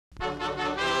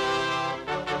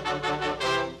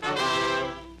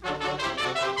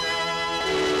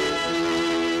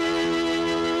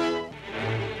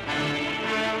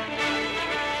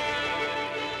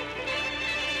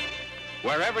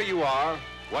Wherever you are,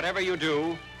 whatever you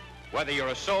do, whether you're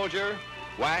a soldier,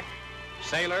 WWII,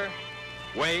 sailor,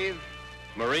 wave,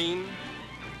 Marine,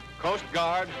 Coast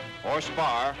Guard, or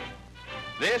spar,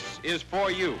 this is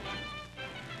for you.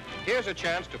 Here's a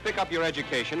chance to pick up your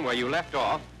education where you left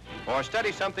off or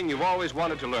study something you've always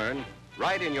wanted to learn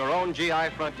right in your own GI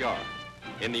front yard,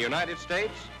 in the United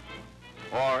States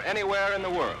or anywhere in the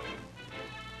world.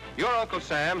 Your Uncle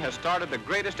Sam has started the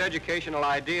greatest educational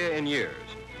idea in years,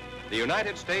 the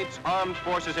United States Armed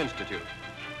Forces Institute.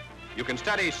 You can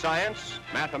study science,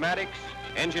 mathematics,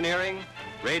 engineering,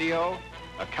 radio,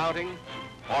 accounting,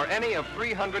 or any of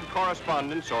 300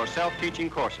 correspondence or self-teaching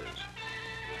courses.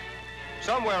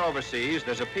 Somewhere overseas,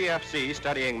 there's a PFC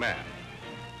studying math.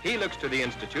 He looks to the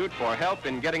Institute for help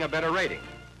in getting a better rating.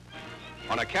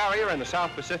 On a carrier in the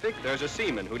South Pacific, there's a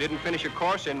seaman who didn't finish a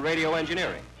course in radio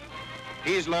engineering.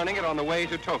 He's learning it on the way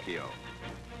to Tokyo.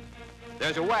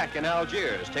 There's a WWII in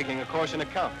Algiers taking a course in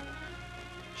accounting.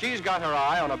 She's got her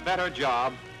eye on a better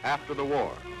job after the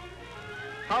war.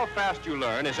 How fast you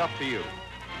learn is up to you.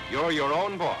 You're your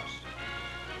own boss.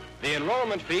 The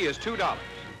enrollment fee is $2,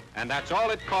 and that's all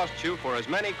it costs you for as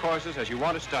many courses as you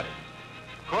want to study.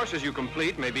 Courses you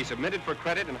complete may be submitted for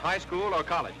credit in high school or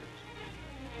colleges.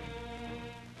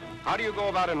 How do you go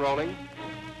about enrolling?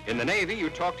 In the Navy,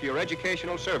 you talk to your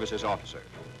educational services officer.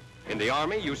 In the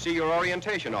Army, you see your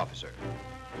orientation officer.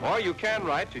 Or you can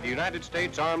write to the United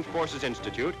States Armed Forces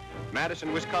Institute,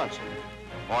 Madison, Wisconsin,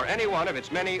 or any one of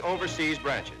its many overseas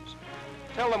branches.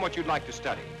 Tell them what you'd like to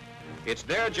study. It's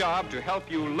their job to help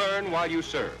you learn while you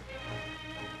serve.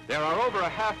 There are over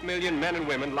 500,000 men and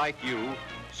women like you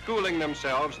schooling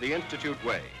themselves the Institute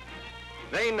way.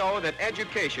 They know that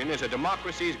education is a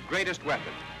democracy's greatest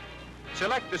weapon.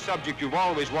 Select the subject you've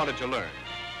always wanted to learn.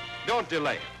 Don't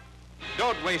delay it.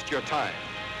 Don't waste your time.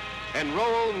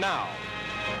 Enroll now.